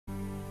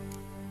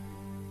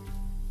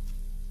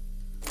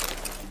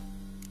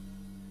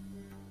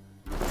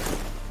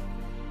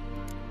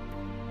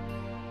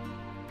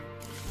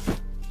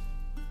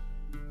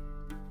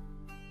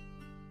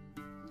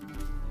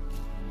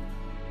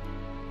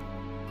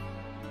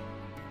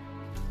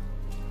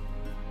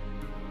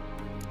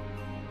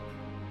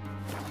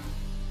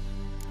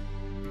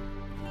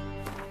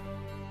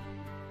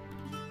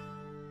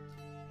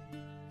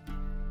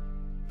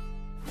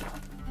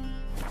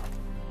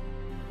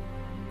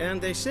And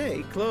they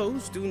say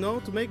clothes do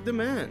not make the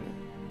man.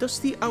 Does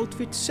the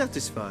outfit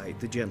satisfy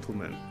the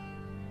gentleman?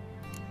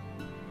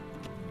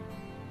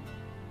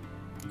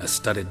 A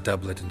studded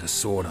doublet and a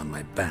sword on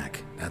my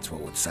back, that's what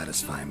would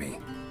satisfy me.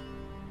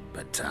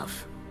 But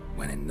tough,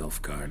 when in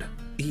Nilfgaard.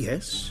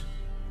 Yes?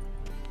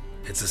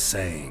 It's a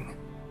saying.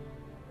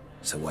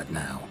 So what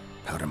now?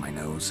 Powder my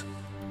nose?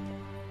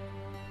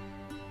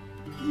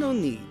 No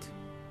need.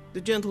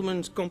 The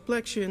gentleman's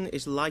complexion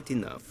is light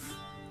enough.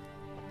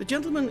 The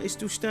gentleman is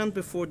to stand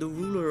before the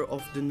ruler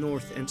of the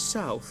North and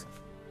South.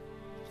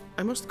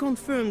 I must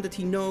confirm that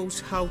he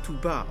knows how to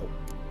bow.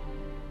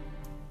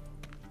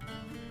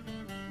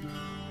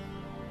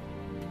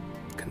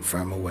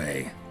 Confirm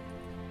away.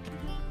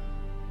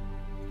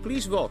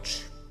 Please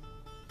watch.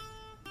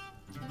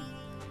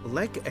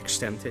 Leg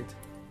extended,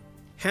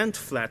 hand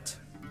flat,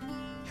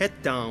 head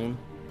down,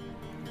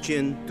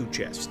 chin to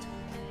chest.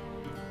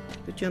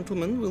 The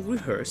gentleman will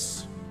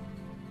rehearse.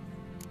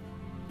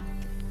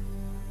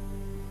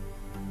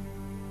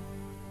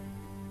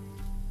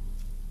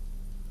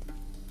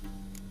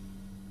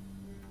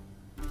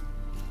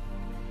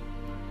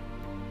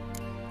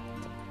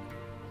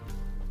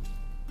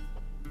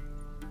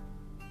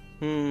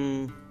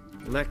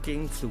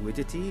 Lacking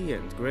fluidity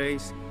and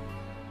grace.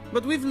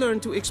 But we've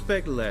learned to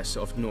expect less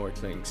of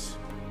Nordlings.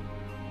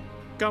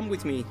 Come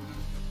with me.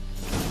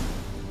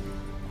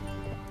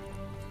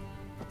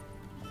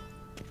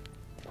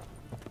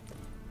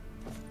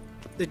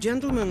 The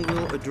gentleman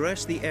will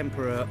address the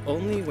Emperor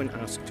only when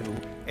asked to,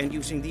 and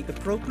using the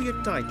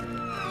appropriate title.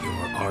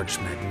 Your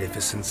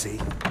Arch-Magnificency?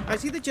 I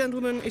see the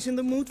gentleman is in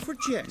the mood for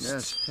jest.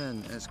 Yes,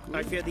 and as good.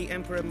 I fear the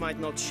Emperor might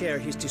not share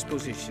his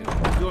disposition.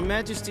 Your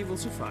Majesty will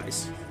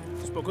suffice.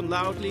 Spoken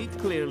loudly,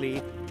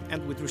 clearly,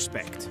 and with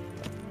respect.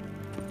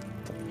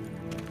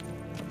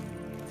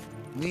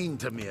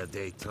 Ninta mea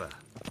deitra.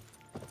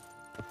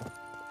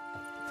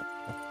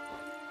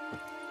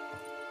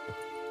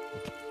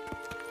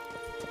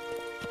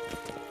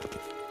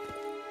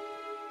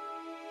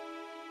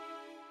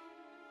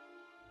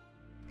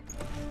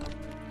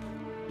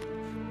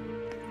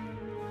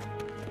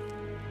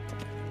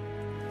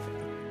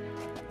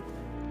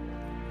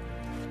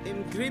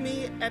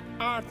 Imgrimi eb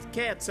art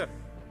ketzer.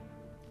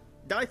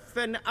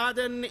 Daifen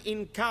aden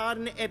in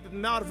karn eb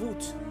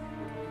marvut.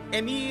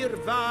 Emir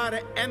var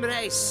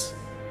emreis.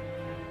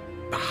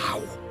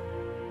 Bow!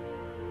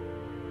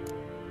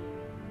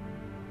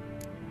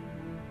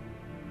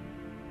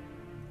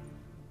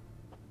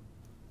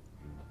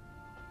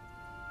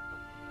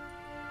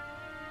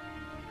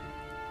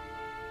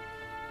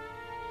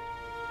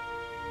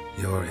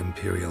 Your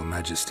Imperial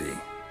Majesty.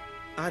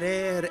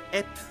 Arer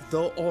ep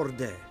the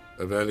orde.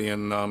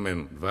 Weljen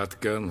namen, wat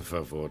gern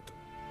favort.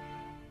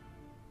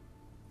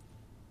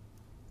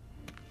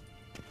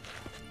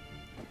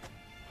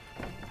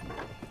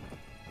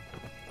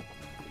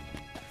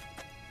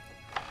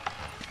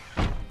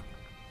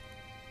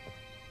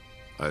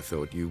 I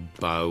thought you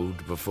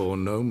bowed before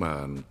no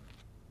man.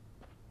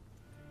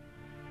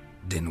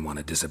 Didn't want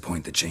to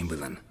disappoint the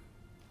Chamberlain.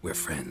 We're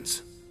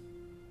friends.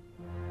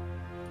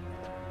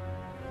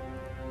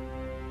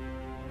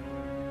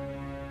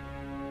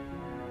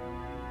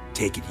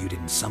 Take it you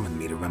didn't summon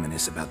me to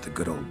reminisce about the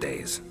good old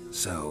days,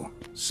 so...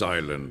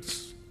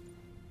 Silence.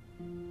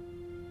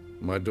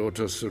 My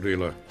daughter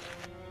Cyrilla,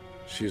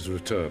 she's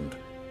returned.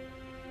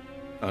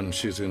 And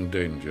she's in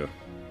danger.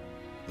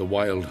 The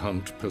Wild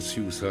Hunt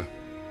pursues her.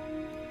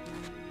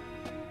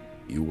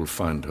 You will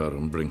find her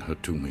and bring her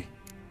to me.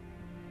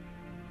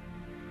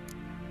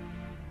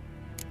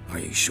 Are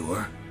you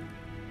sure?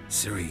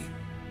 Ciri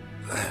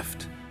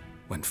left.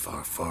 Went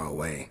far, far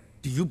away.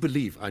 Do you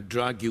believe I'd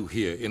drag you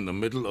here in the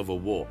middle of a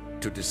war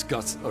to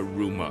discuss a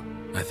rumor?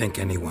 I think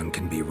anyone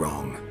can be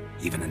wrong,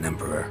 even an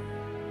emperor.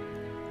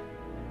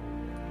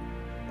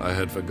 I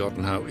had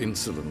forgotten how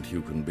insolent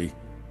you can be.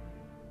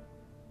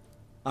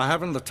 I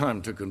haven't the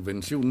time to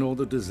convince you, nor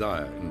the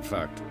desire, in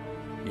fact.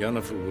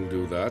 Yennefer will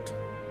do that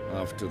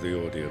after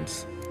the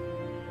audience.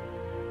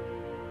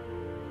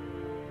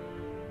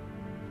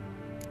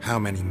 How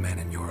many men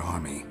in your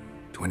army?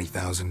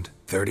 20,000?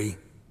 30?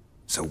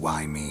 So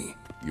why me?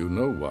 You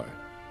know why.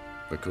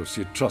 Because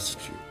she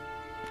trusts you.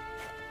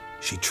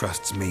 She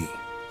trusts me,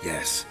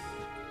 yes.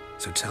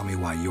 So tell me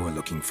why you're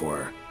looking for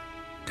her.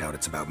 Doubt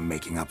it's about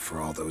making up for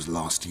all those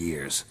lost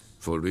years.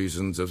 For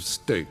reasons of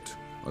state,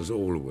 as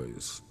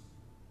always.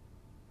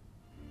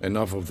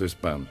 Enough of this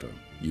banter.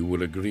 You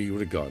will agree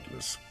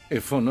regardless.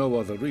 If for no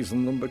other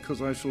reason than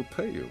because I shall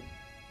pay you.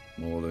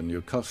 More than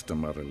you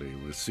customarily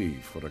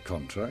receive for a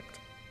contract.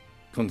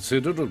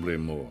 Considerably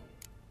more.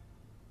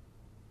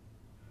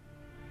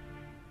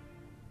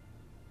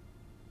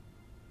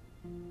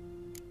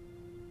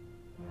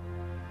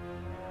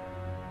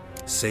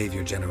 Save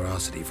your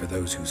generosity for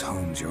those whose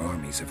homes your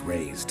armies have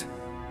razed.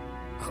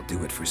 I'll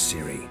do it for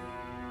Ciri,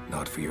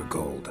 not for your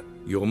gold.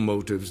 Your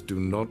motives do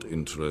not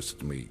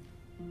interest me.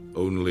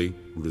 Only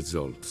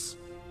results.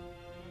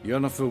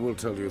 Yennefer will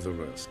tell you the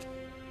rest.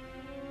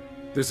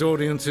 This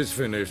audience is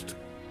finished.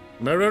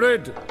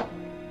 Mererid!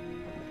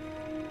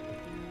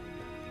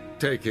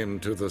 Take him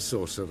to the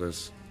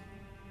sorceress.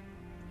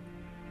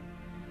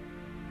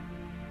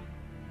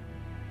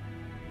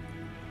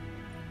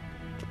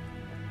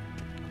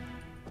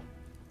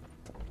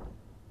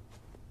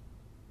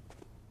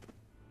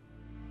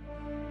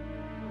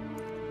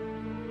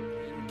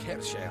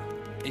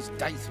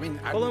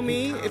 Follow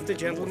me, if the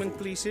gentleman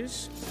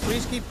pleases.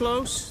 Please keep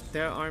close.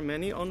 There are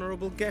many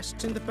honorable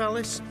guests in the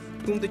palace,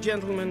 whom the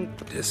gentleman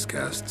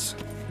Disgusts.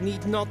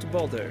 need not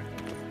bother.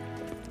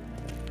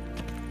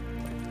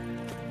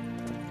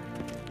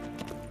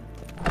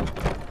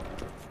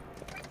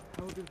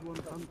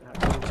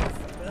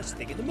 First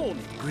thing in the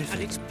morning,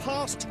 and it's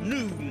past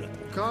noon.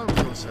 Calm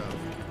yourself.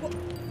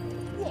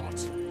 What?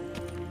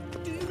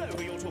 Do you know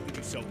who you're talking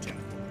to, soldier?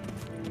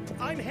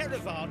 I'm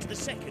Herivard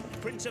II,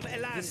 Prince of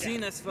Elander.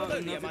 Not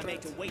only am I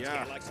made to wait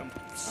here like some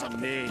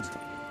Nee.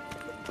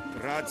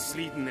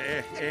 Raadsleden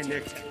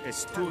enig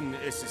is toen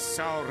is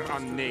saur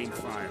aan neen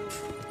fire.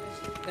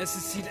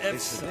 Es ziet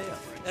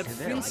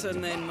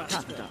Prinsen neem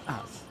master.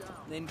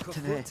 Neem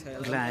kapot.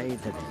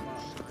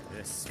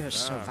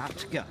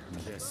 Watka.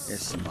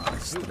 Es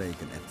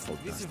maatstreken en Is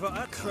voldoende. voor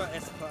extra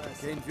espace.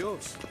 Geen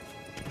Vios.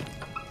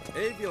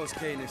 Evios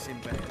kenes in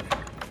benen.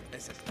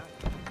 Es is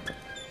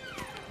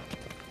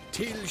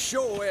Til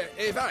sjå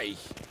vei.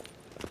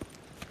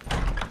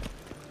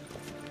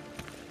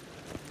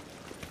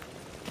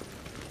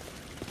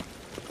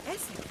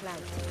 Esse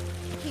plant.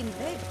 Hin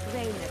ved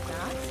grene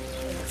dat,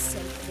 en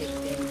selvfit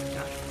den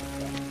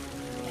kraften.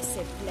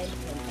 Esse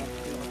planten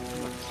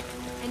blått.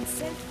 En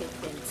selvfit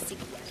den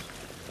sikker.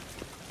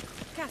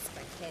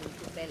 Kasper ken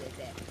to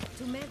velede,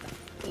 to meva,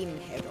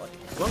 in herod.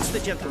 Once the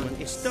gentleman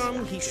is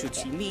done, he should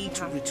see me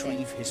to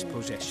retrieve his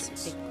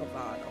possessions.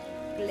 Stikovaro,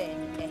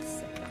 glen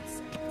esse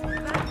klasse.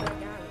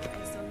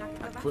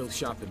 Quill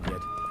sharpened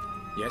yet.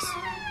 Yes?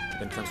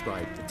 Then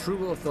transcribe. The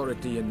true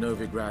authority in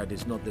Novigrad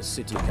is not the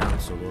city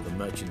council or the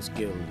merchants'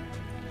 guild,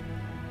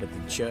 but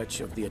the Church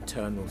of the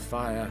Eternal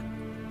Fire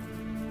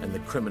and the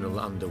criminal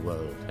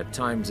underworld. At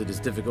times it is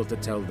difficult to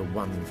tell the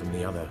one from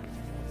the other.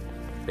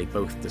 They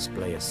both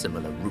display a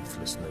similar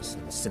ruthlessness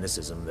and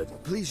cynicism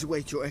that... Please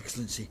wait, Your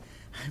Excellency.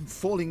 I'm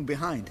falling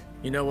behind.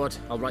 You know what?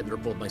 I'll write the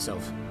report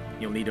myself.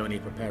 You'll need only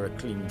prepare a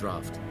clean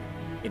draft.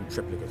 In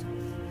triplicate.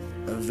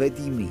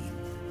 Vizima.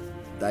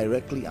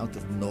 Directly out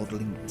of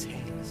Nordling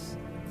Tales.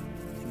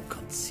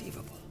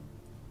 Inconceivable.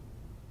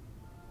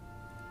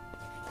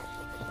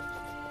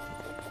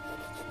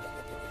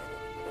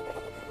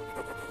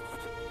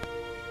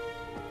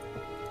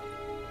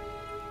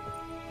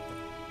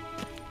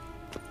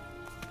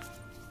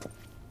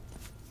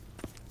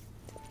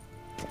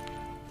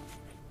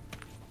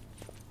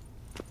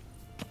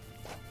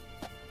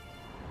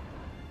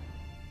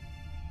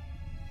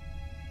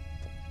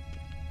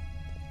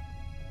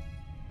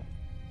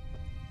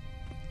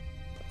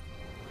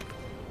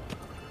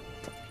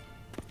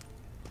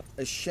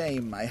 A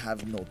shame I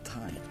have no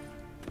time.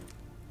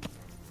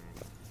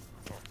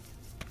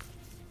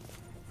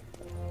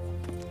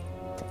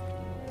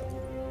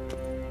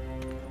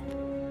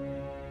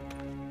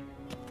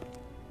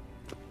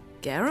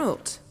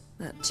 Geralt,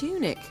 that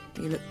tunic.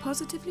 You look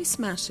positively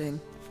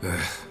smashing.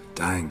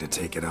 Dying to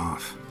take it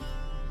off.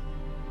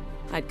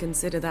 I'd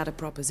consider that a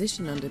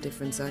proposition under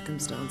different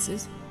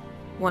circumstances.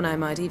 One I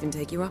might even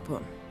take you up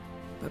on.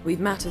 But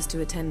we've matters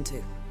to attend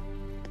to.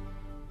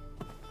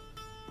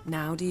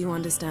 Now do you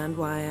understand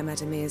why I'm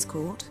at Emir's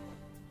court?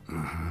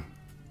 Mm-hmm.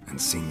 And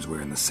seems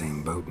we're in the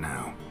same boat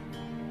now.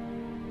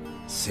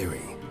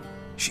 Ciri,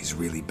 she's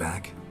really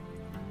back?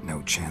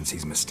 No chance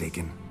he's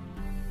mistaken?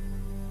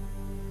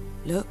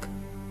 Look,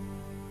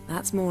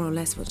 that's more or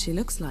less what she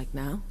looks like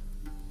now.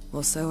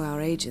 Or so our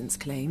agents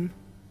claim.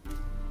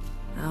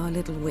 Our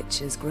little witch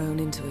has grown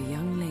into a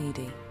young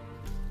lady.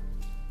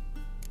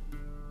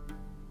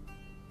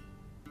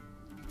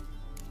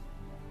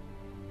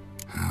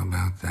 How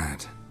about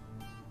that?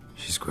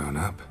 She's grown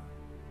up?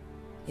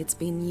 It's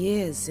been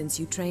years since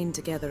you trained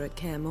together at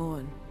Kaer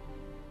Morhen.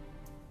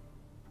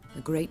 A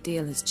great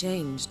deal has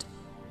changed.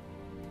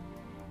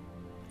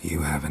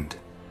 You haven't.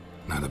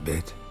 Not a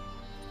bit.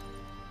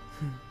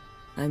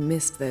 I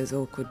missed those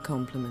awkward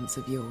compliments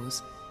of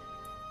yours.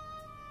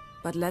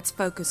 But let's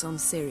focus on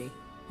Ciri,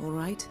 all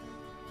right?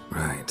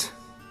 Right.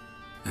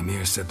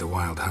 Emir said the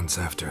Wild Hunt's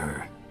after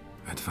her.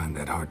 I'd find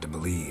that hard to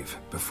believe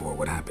before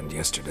what happened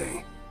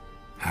yesterday.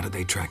 How did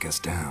they track us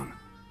down?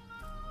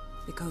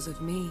 Because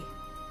of me.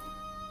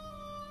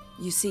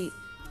 You see,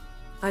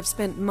 I've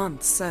spent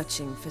months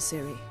searching for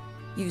Ciri,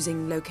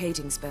 using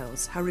locating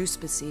spells,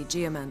 haruspicy,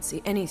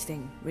 geomancy,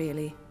 anything,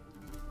 really.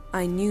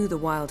 I knew the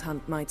Wild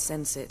Hunt might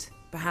sense it,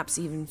 perhaps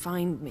even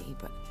find me,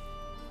 but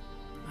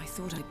I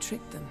thought I'd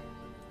tricked them.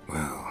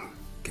 Well,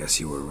 guess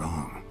you were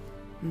wrong.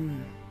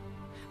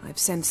 I've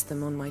sensed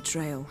them on my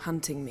trail,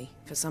 hunting me,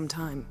 for some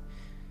time.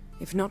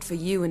 If not for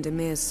you and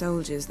Emir's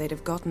soldiers, they'd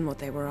have gotten what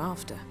they were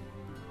after.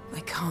 I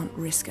can't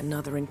risk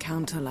another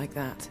encounter like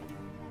that.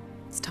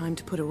 It's time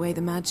to put away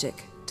the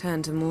magic,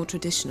 turn to more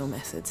traditional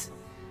methods.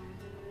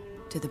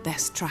 To the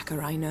best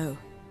tracker I know.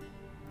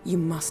 You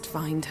must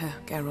find her,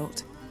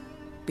 Geralt.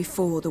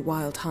 Before the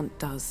Wild Hunt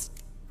does.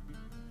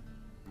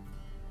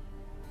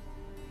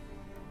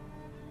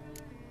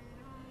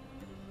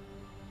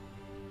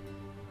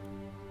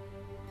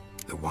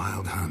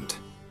 Wild Hunt.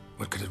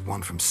 What could it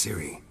want from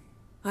Ciri?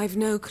 I've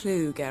no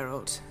clue,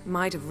 Geralt.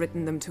 Might have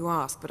written them to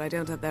ask, but I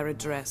don't have their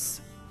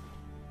address.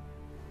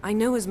 I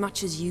know as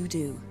much as you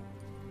do.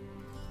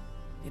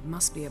 It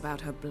must be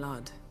about her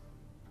blood.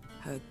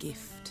 Her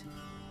gift.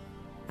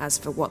 As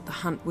for what the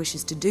Hunt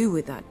wishes to do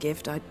with that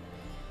gift, I'd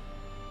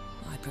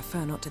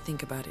prefer not to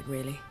think about it,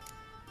 really.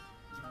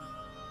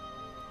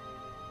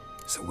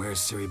 So where's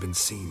Ciri been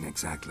seen,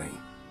 exactly?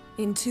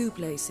 In 2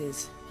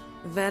 places.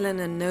 Velen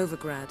and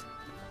Novigrad.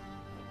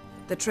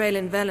 The trail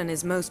in Velen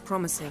is most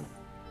promising.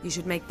 You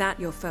should make that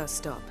your first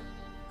stop.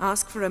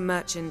 Ask for a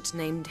merchant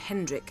named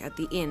Hendrik at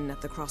the inn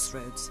at the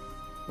crossroads.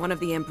 One of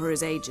the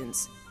Emperor's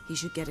agents. He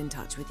should get in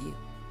touch with you.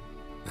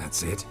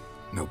 That's it?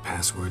 No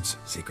passwords?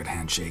 Secret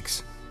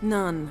handshakes?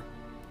 None.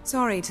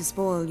 Sorry to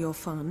spoil your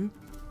fun.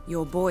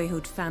 Your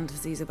boyhood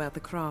fantasies about the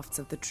crafts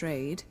of the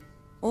trade.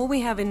 All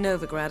we have in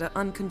Novigrad are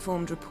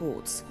unconfirmed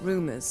reports,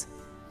 rumors.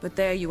 But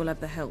there you will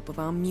have the help of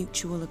our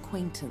mutual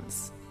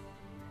acquaintance.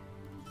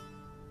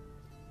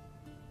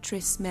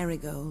 Triss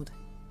Merigold.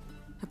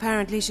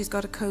 Apparently she's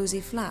got a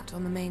cozy flat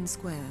on the main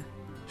square.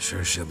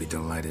 Sure she'll be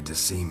delighted to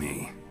see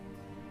me.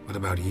 What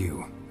about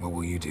you? What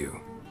will you do?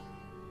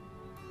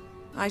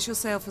 I shall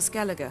sail for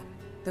Skellige.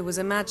 There was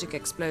a magic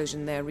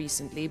explosion there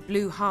recently,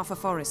 blew half a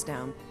forest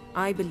down.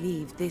 I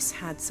believe this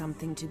had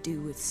something to do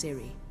with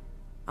Ciri.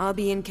 I'll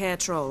be in Caer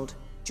Trold.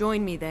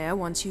 Join me there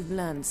once you've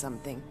learned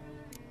something.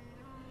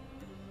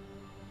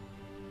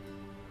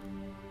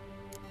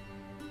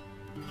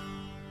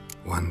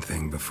 One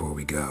thing before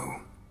we go.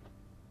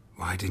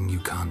 Why didn't you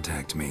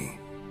contact me?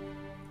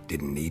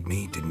 Didn't need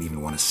me? Didn't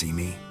even want to see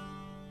me?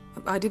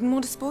 I didn't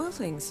want to spoil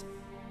things.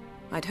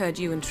 I'd heard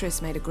you and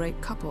Triss made a great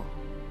couple.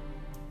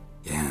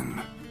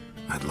 Yen,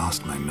 I'd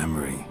lost my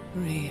memory.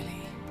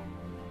 Really?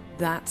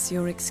 That's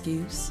your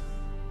excuse?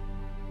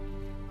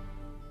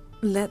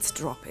 Let's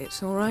drop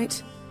it, all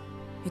right?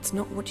 It's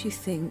not what you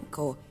think,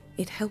 or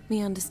it helped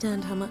me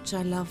understand how much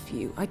I love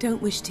you. I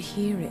don't wish to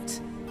hear it.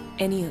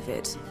 Any of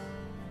it.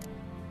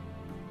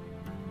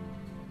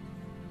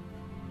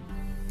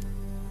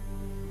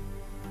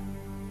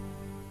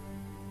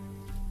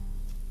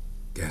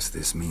 Guess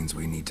this means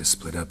we need to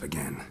split up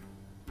again.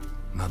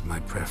 Not my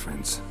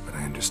preference, but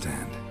I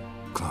understand.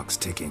 Clock's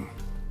ticking.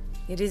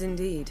 It is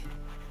indeed.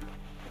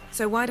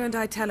 So why don't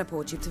I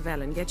teleport you to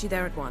Velen, get you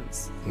there at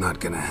once? Not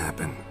gonna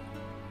happen.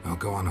 I'll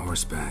go on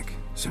horseback,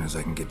 as soon as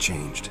I can get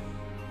changed.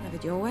 Have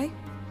it your way?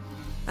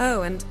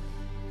 Oh, and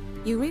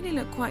you really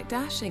look quite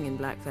dashing in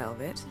black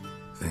velvet.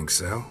 Think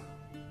so?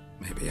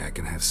 Maybe I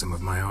can have some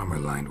of my armor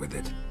lined with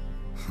it.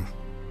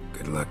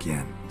 Good luck,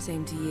 Yen.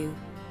 Same to you.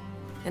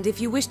 And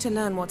if you wish to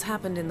learn what's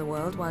happened in the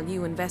world while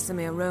you and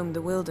Vesemir roamed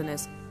the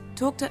wilderness,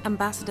 talk to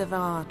Ambassador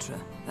Varatra.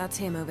 That's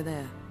him over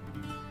there.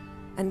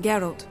 And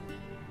Geralt,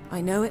 I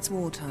know it's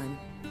wartime,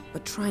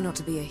 but try not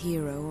to be a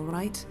hero, all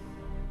right?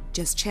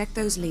 Just check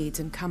those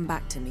leads and come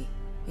back to me,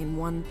 in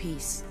one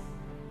piece.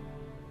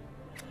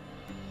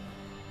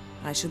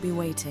 I shall be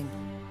waiting.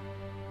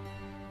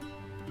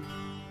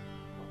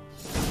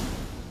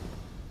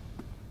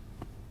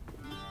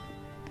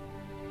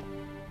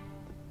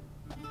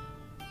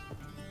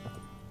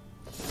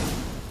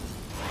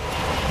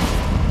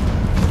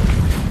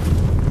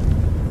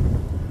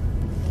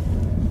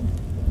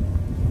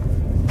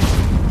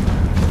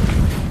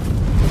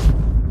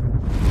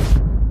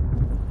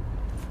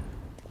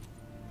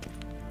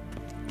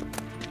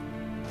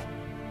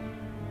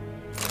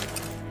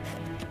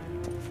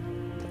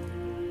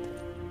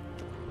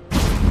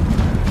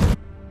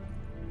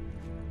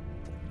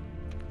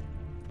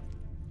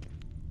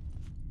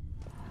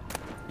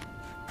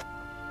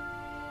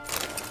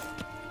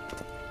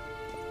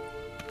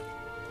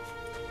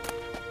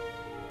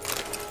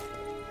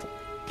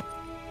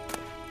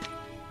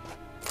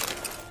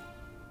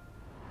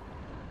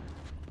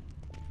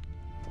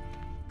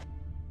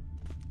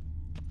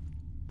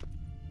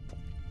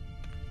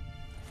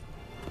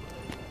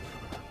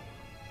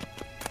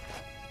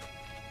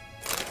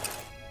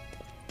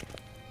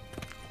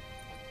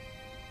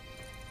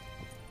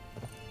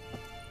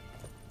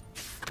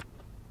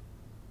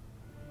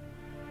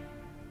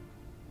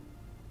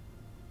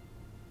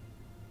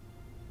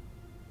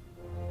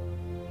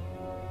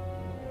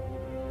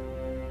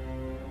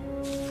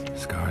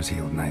 Scars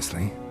healed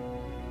nicely.